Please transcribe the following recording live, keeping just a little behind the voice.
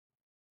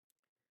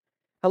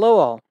Hello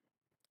all,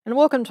 and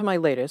welcome to my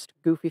latest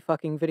goofy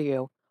fucking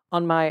video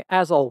on my,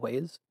 as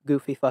always,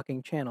 goofy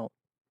fucking channel.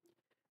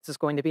 This is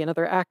going to be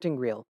another acting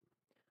reel.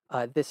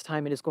 This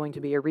time it is going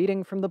to be a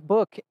reading from the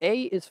book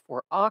A is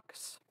for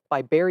Ox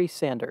by Barry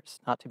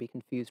Sanders, not to be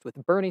confused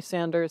with Bernie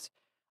Sanders.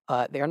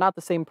 They are not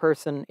the same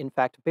person. In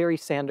fact, Barry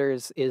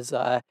Sanders is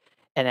an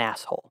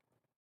asshole.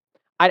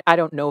 I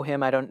don't know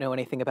him, I don't know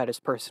anything about his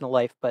personal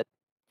life, but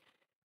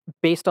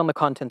based on the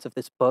contents of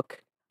this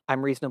book,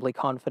 I'm reasonably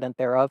confident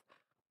thereof.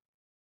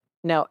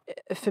 Now,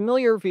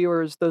 familiar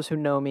viewers, those who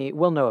know me,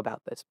 will know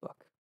about this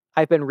book.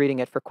 I've been reading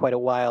it for quite a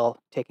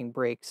while, taking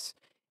breaks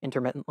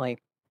intermittently.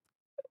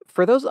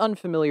 For those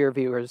unfamiliar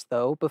viewers,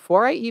 though,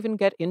 before I even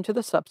get into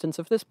the substance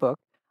of this book,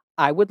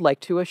 I would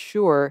like to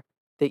assure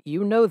that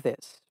you know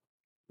this.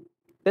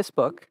 This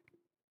book,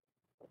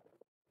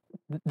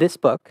 this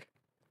book,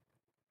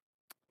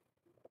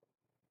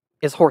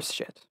 is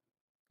horseshit.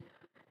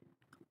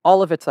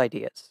 All of its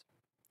ideas,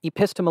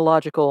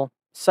 epistemological,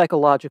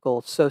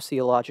 psychological,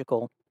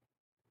 sociological,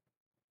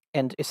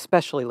 and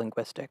especially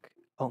linguistic,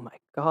 oh my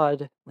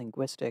god,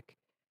 linguistic,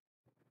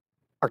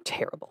 are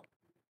terrible.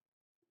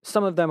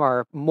 Some of them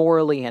are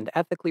morally and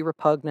ethically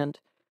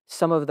repugnant.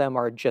 Some of them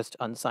are just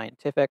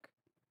unscientific.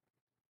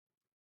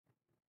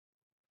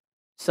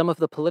 Some of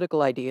the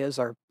political ideas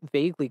are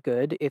vaguely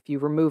good if you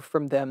remove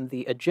from them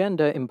the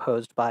agenda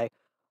imposed by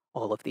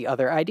all of the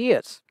other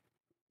ideas.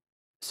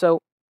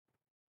 So,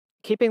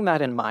 keeping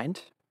that in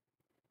mind,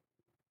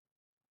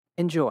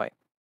 enjoy.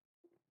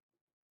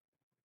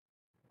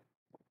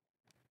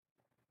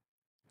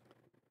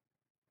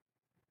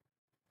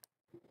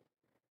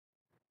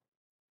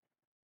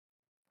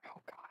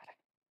 Oh, God.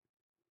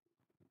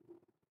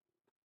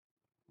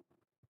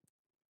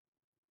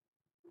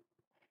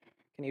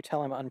 Can you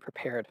tell I'm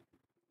unprepared?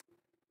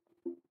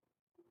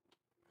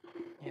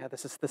 Yeah,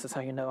 this is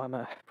how you know I'm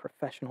a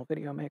professional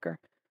video maker.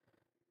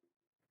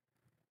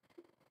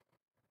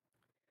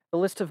 The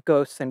list of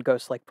ghosts and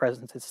ghost-like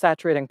presences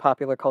saturating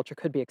popular culture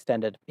could be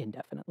extended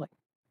indefinitely.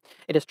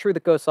 It is true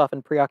that ghosts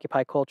often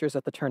preoccupy cultures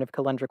at the turn of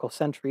calendrical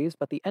centuries,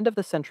 but the end of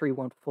the century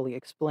won't fully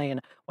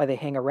explain why they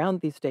hang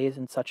around these days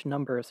in such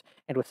numbers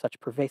and with such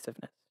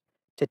pervasiveness.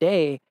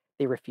 Today,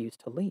 they refuse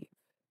to leave.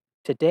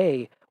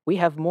 Today, we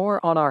have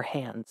more on our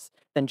hands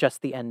than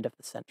just the end of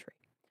the century.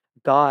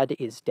 God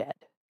is dead.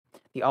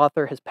 The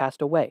author has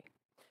passed away.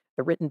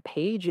 The written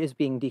page is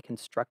being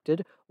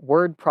deconstructed.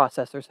 Word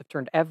processors have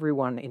turned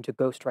everyone into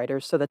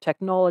ghostwriters, so the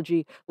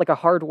technology, like a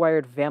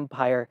hardwired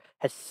vampire,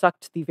 has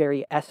sucked the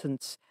very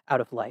essence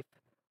out of life.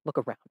 Look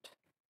around.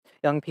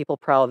 Young people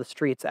prowl the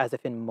streets as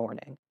if in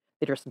mourning.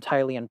 They dress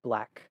entirely in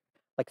black,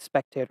 like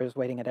spectators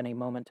waiting at any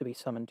moment to be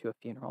summoned to a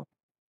funeral.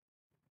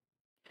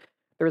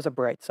 There is a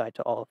bright side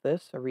to all of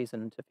this, a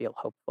reason to feel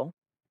hopeful.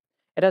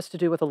 It has to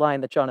do with a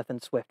line that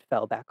Jonathan Swift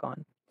fell back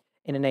on.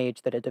 In an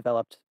age that had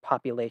developed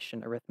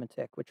population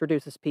arithmetic, which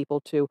reduces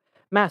people to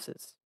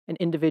masses and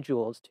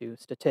individuals to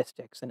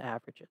statistics and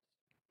averages.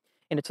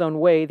 In its own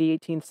way, the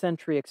 18th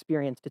century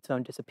experienced its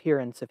own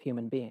disappearance of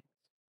human beings.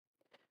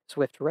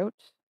 Swift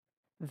wrote,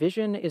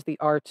 "Vision is the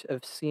art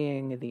of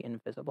seeing the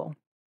invisible.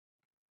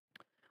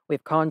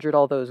 We've conjured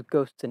all those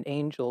ghosts and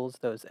angels,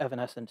 those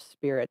evanescent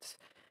spirits,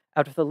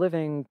 out of the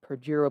living,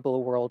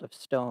 perdurable world of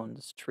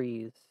stones,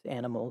 trees,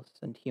 animals,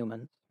 and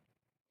humans.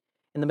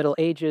 In the Middle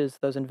Ages,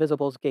 those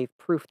invisibles gave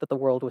proof that the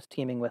world was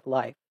teeming with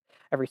life,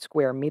 every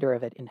square meter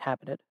of it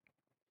inhabited.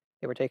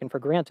 They were taken for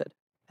granted,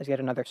 as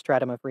yet another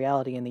stratum of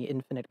reality in the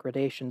infinite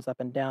gradations up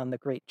and down the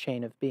great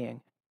chain of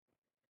being.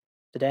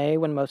 Today,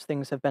 when most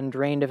things have been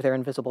drained of their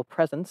invisible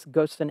presence,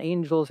 ghosts and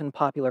angels in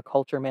popular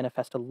culture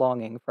manifest a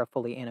longing for a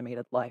fully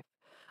animated life,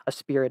 a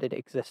spirited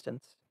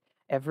existence.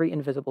 Every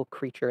invisible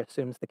creature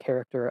assumes the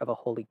character of a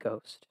holy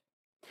ghost.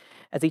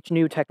 As each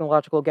new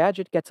technological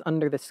gadget gets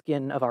under the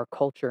skin of our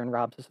culture and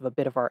robs us of a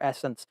bit of our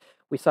essence,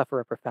 we suffer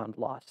a profound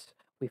loss.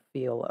 We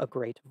feel a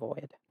great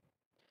void.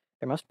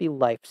 There must be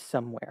life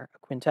somewhere, a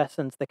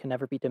quintessence that can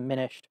never be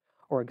diminished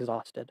or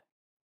exhausted.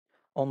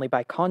 Only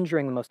by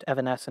conjuring the most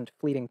evanescent,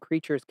 fleeting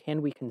creatures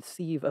can we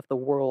conceive of the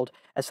world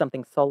as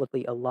something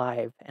solidly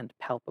alive and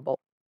palpable.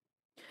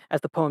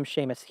 As the poem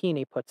Seamus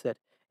Heaney puts it,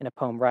 in a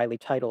poem Riley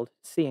titled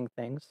Seeing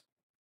Things,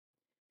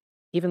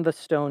 even the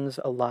stones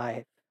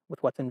alive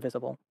with what's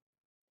invisible.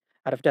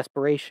 Out of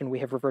desperation, we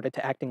have reverted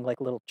to acting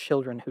like little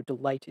children who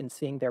delight in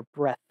seeing their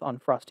breath on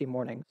frosty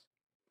mornings.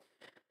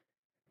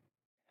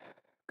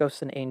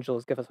 Ghosts and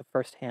angels give us a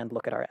first-hand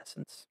look at our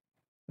essence.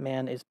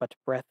 Man is but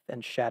breath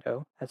and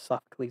shadow, as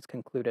Sophocles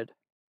concluded.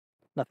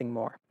 Nothing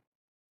more.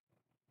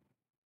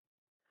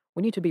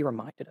 We need to be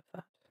reminded of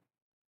that.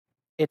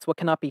 It's what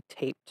cannot be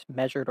taped,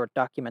 measured, or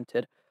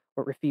documented,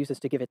 what refuses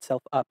to give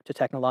itself up to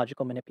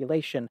technological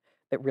manipulation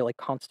that really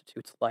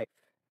constitutes life.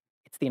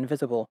 It's the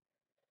invisible,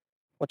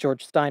 what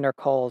George Steiner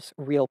calls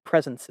real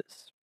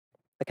presences,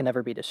 that can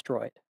never be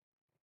destroyed.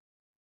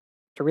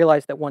 To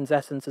realize that one's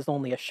essence is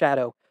only a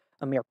shadow,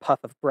 a mere puff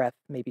of breath,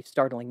 may be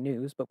startling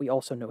news, but we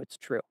also know it's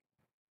true.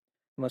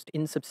 The most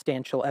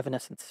insubstantial,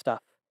 evanescent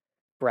stuff,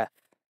 breath.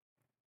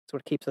 It's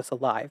what keeps us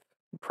alive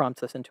and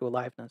prompts us into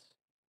aliveness.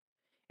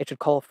 It should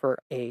call for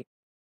a it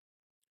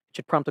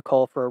should prompt a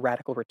call for a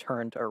radical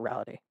return to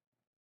orality.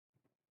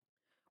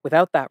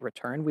 Without that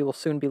return, we will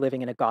soon be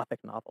living in a Gothic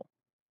novel.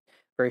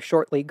 Very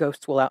shortly,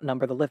 ghosts will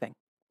outnumber the living,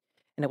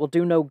 and it will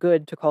do no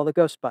good to call the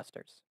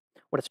Ghostbusters.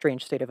 What a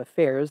strange state of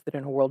affairs that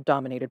in a world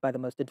dominated by the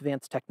most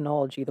advanced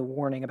technology, the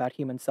warning about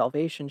human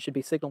salvation should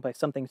be signaled by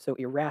something so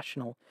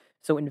irrational,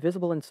 so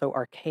invisible, and so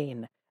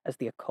arcane as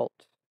the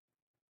occult.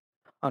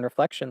 On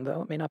reflection,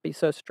 though, it may not be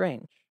so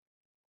strange.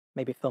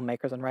 Maybe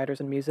filmmakers and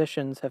writers and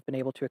musicians have been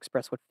able to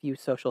express what few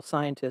social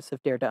scientists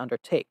have dared to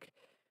undertake: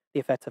 the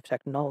effects of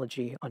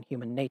technology on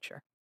human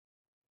nature.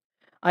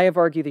 I have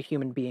argued that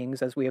human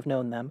beings, as we have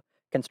known them,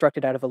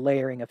 constructed out of a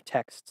layering of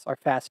texts, are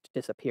fast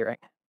disappearing.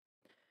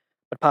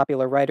 But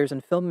popular writers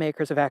and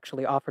filmmakers have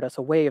actually offered us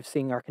a way of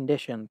seeing our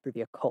condition through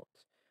the occult,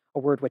 a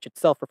word which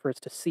itself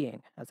refers to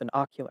seeing, as in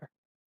ocular.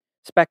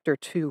 Spectre,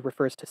 too,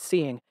 refers to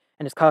seeing,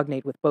 and is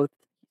cognate with both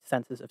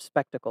senses of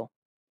spectacle,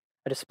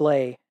 a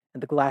display,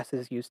 and the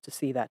glasses used to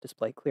see that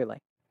display clearly.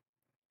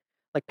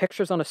 Like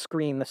pictures on a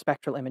screen, the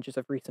spectral images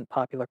of recent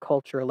popular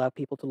culture allow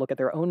people to look at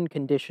their own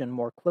condition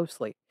more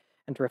closely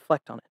and to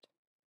reflect on it.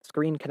 The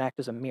screen can act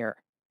as a mirror.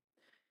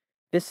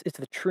 This is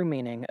the true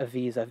meaning of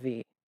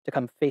vis-a-vis, to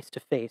come face to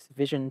face,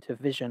 vision to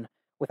vision,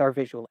 with our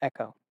visual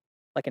echo.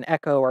 Like an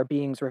echo, our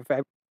beings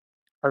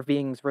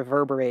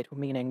reverberate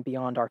meaning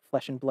beyond our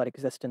flesh and blood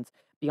existence,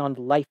 beyond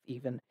life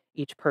even,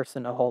 each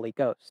person a holy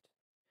ghost.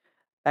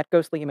 That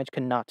ghostly image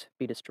cannot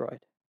be destroyed.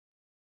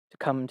 To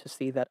come to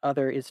see that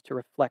other is to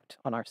reflect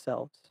on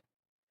ourselves.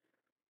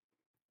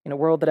 In a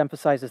world that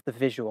emphasizes the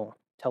visual,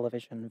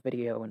 television,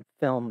 video, and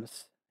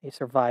films, a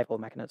survival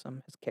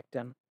mechanism has kicked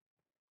in.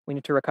 We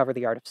need to recover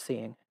the art of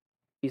seeing,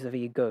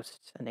 vis-a-vis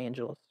ghosts and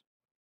angels.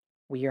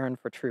 We yearn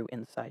for true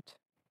insight.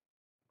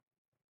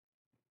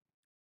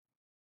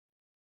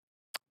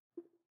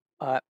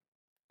 Uh,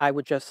 I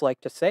would just like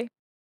to say,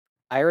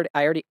 I already,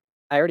 I already,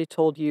 I already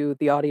told you,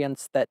 the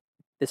audience, that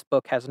this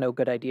book has no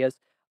good ideas.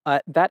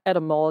 That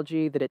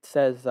etymology that it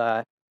says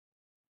the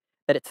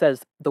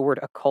word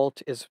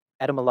occult is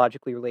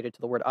etymologically related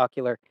to the word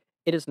ocular.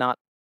 It is not.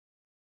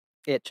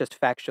 It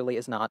just factually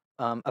is not.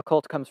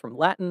 Occult comes from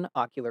Latin.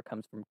 Ocular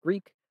comes from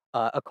Greek.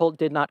 Occult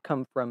did not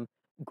come from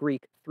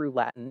Greek through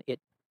Latin. It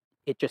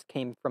just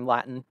came from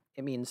Latin.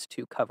 It means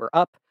to cover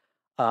up.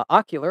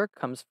 Ocular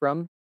comes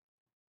from,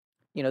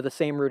 the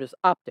same root as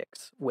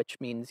optics, which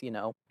means,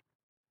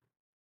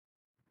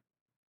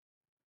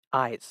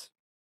 eyes.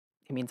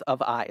 It means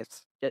of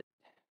eyes.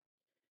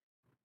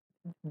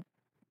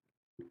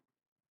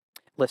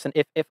 Listen,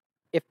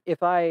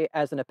 if I,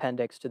 as an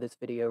appendix to this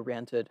video,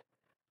 ranted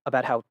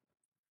about how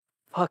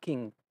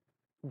fucking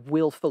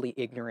willfully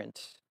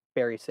ignorant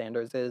Barry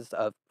Sanders is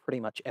of pretty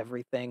much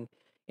everything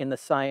in the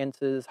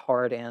sciences,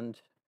 hard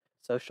and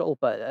social,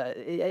 but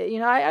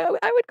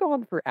I would go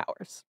on for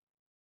hours,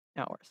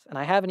 and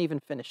I haven't even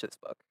finished this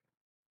book.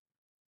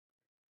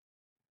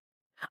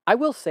 I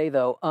will say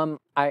though,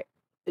 I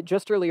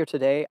just earlier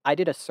today I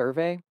did a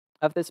survey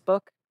of this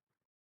book.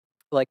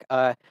 Like,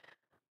 I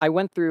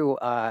went through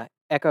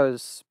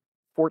Echo's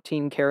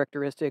 14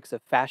 characteristics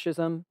of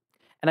fascism,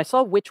 and I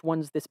saw which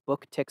ones this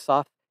book ticks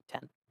off.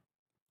 10.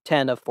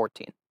 10 of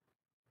 14,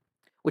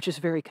 which is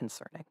very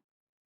concerning.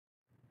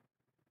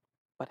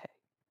 But hey.